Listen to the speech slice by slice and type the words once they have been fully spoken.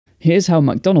Here's how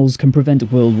McDonald's can prevent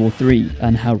World War III,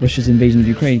 and how Russia's invasion of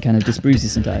Ukraine kind of disproves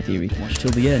this entire theory. Watch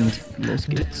till the end, los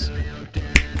kids.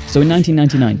 So in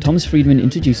 1999, Thomas Friedman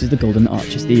introduces the Golden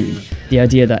Arches theory, the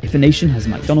idea that if a nation has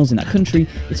McDonald's in that country,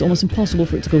 it's almost impossible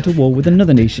for it to go to war with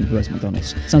another nation who has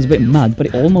McDonald's. Sounds a bit mad, but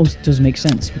it almost does make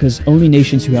sense, because only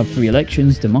nations who have free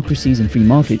elections, democracies and free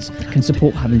markets can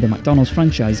support having the McDonald's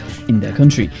franchise in their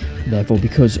country. Therefore,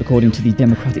 because according to the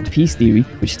democratic peace theory,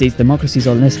 which states democracies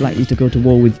are less likely to go to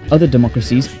war with other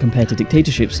democracies compared to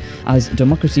dictatorships, as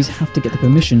democracies have to get the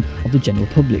permission of the general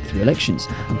public through elections,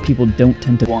 and people don't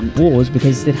tend to want wars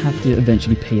because they'd have to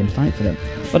eventually pay and fight for them.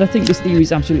 But I think this theory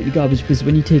is absolutely garbage, because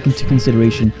when you take into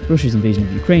consideration Russia's invasion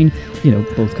of Ukraine,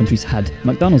 both countries had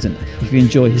McDonald's in them. If you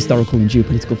enjoy historical and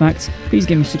geopolitical facts, please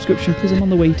give me a subscription, because I'm on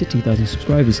the way to 2,000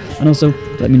 subscribers, and also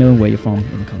let me know where you're from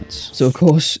in the comments. So of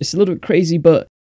course, it's a little bit crazy, but